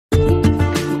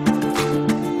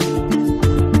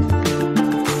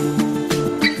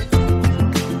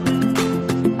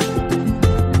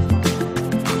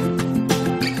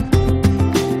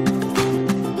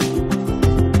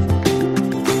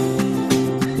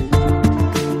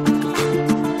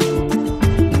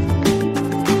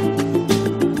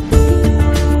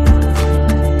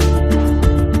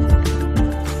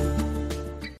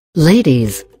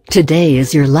Ladies, today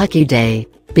is your lucky day,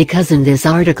 because in this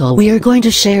article we are going to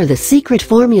share the secret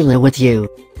formula with you.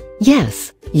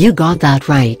 Yes, you got that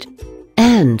right.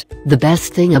 And, the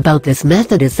best thing about this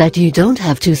method is that you don't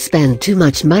have to spend too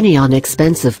much money on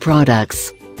expensive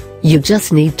products. You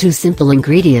just need two simple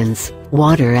ingredients,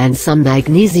 water and some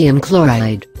magnesium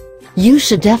chloride. You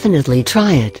should definitely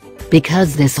try it,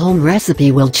 because this home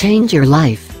recipe will change your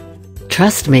life.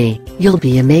 Trust me, you'll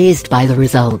be amazed by the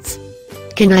results.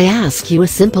 Can I ask you a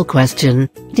simple question?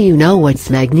 Do you know what's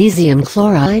magnesium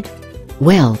chloride?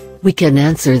 Well, we can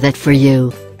answer that for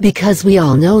you, because we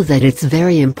all know that it's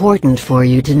very important for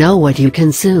you to know what you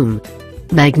consume.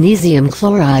 Magnesium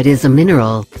chloride is a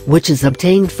mineral, which is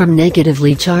obtained from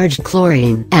negatively charged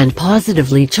chlorine and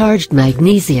positively charged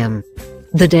magnesium.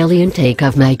 The daily intake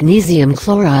of magnesium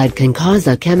chloride can cause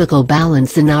a chemical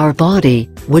balance in our body,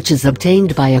 which is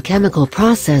obtained by a chemical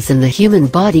process in the human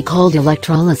body called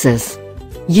electrolysis.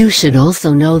 You should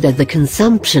also know that the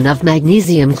consumption of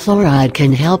magnesium chloride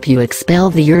can help you expel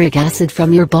the uric acid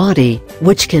from your body,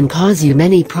 which can cause you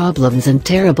many problems and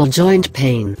terrible joint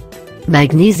pain.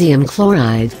 Magnesium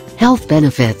chloride, health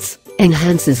benefits,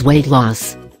 enhances weight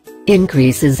loss,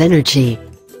 increases energy,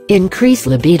 increase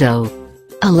libido,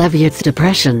 alleviates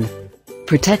depression,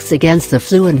 protects against the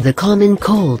flu and the common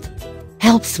cold,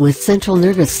 helps with central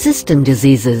nervous system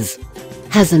diseases,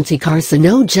 has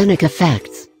anti-carcinogenic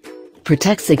effects,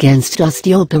 protects against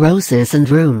osteoporosis and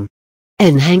rheum,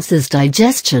 enhances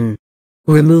digestion,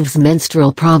 removes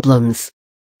menstrual problems,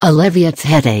 alleviates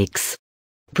headaches,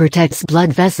 protects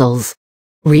blood vessels,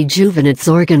 rejuvenates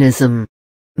organism.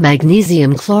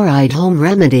 Magnesium chloride home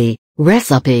remedy,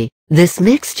 recipe. This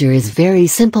mixture is very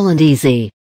simple and easy.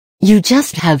 You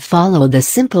just have follow the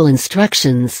simple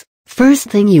instructions. First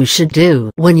thing you should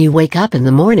do when you wake up in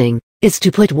the morning, is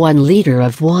to put 1 liter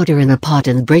of water in a pot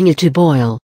and bring it to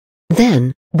boil.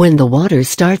 Then, when the water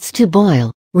starts to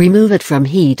boil, remove it from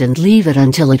heat and leave it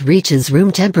until it reaches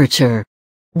room temperature.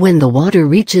 When the water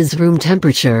reaches room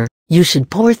temperature, you should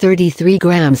pour 33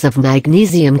 grams of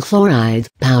magnesium chloride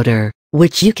powder,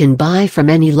 which you can buy from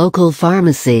any local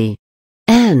pharmacy.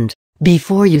 And,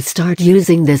 before you start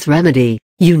using this remedy,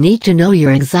 you need to know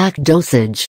your exact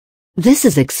dosage. This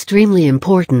is extremely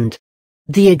important.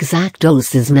 The exact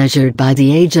dose is measured by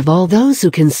the age of all those who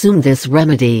consume this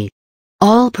remedy.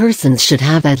 All persons should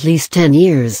have at least 10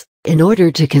 years, in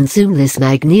order to consume this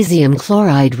magnesium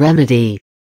chloride remedy.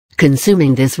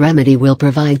 Consuming this remedy will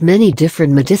provide many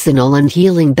different medicinal and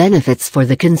healing benefits for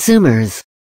the consumers.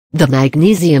 The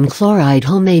magnesium chloride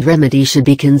homemade remedy should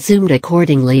be consumed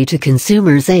accordingly to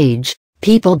consumers' age.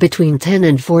 People between 10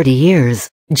 and 40 years,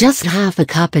 just half a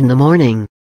cup in the morning.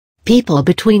 People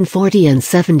between 40 and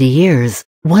 70 years,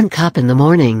 1 cup in the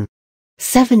morning.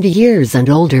 70 years and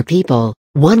older people,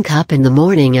 1 cup in the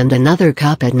morning and another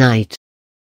cup at night.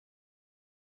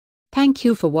 Thank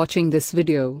you for watching this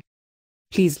video.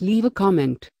 Please leave a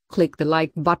comment, click the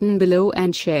like button below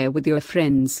and share with your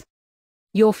friends.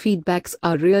 Your feedbacks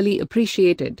are really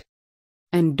appreciated.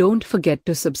 And don't forget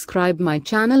to subscribe my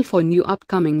channel for new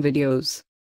upcoming videos.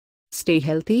 Stay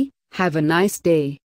healthy, have a nice day.